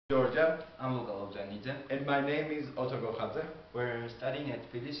Georgia, I'm Luka. and my name is Otogo Khadze. We're studying at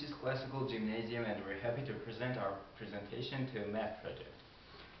Tbilisi's Classical Gymnasium and we're happy to present our presentation to Mef Project.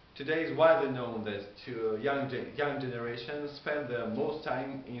 Today is widely known that young generations spend the most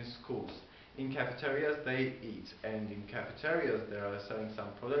time in schools. In cafeterias they eat, and in cafeterias they are selling some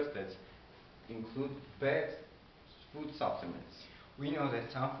products that include bad food supplements. We know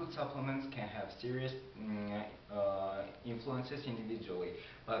that some food supplements can have serious influences individually,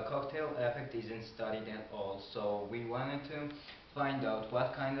 but cocktail effect isn't studied at all, so we wanted to find out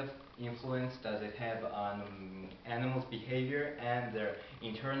what kind of influence does it have on animals' behavior and their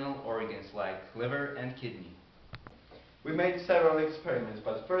internal organs like liver and kidney. We made several experiments,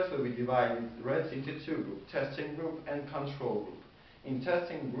 but firstly we divided rats into two groups, testing group and control group. In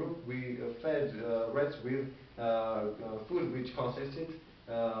testing group, we fed rats with food which consisted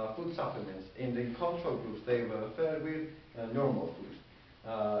food supplements. In the control groups, they were fed with normal food.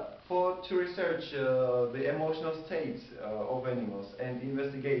 To research the emotional states of animals and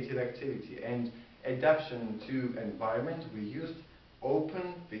investigative activity and adaptation to environment, we used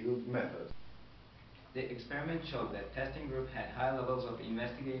open field method. The experiment showed that testing group had high levels of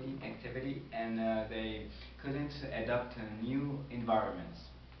investigating activity and they couldn't adapt to new environments.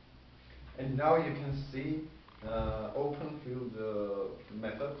 And now you can see open field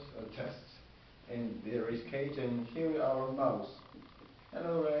method tests. And there is cage, and here our mouse.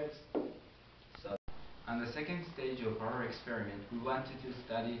 Hello, rats. So, on the second stage of our experiment, we wanted to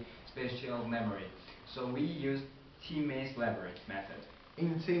study spatial memory. So we used T-maze labyrinth method.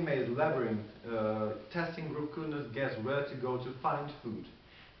 In T-maze labyrinth, testing group could not guess where to go to find food.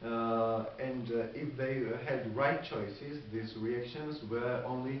 If they had right choices, these reactions were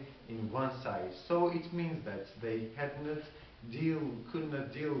only in one side. So it means that they could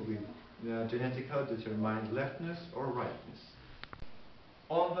not deal with genetically determined leftness or rightness.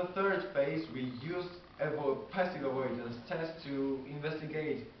 On the third phase, we used passive avoidance tests to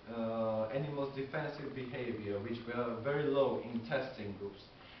investigate animals' defensive behavior, which were very low in testing groups.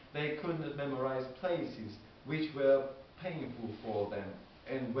 They could not memorize places which were painful for them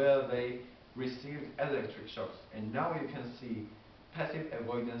and where they received electric shocks. And now you can see passive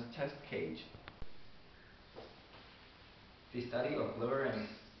avoidance test cage. The study of liver and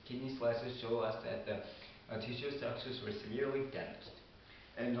kidney slices show us that the tissue structures were severely damaged.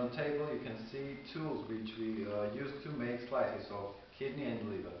 And on table you can see tools which we used to make slices of kidney and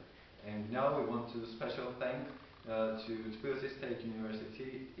liver. And now we want to special thank to Tbilisi State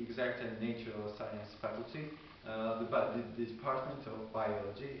University Exact and Natural Science Faculty, the Department of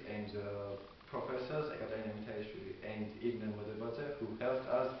Biology, and professors Ekaterina Mitayishvili and Igna Modebadze, who helped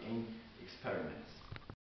us in experiments.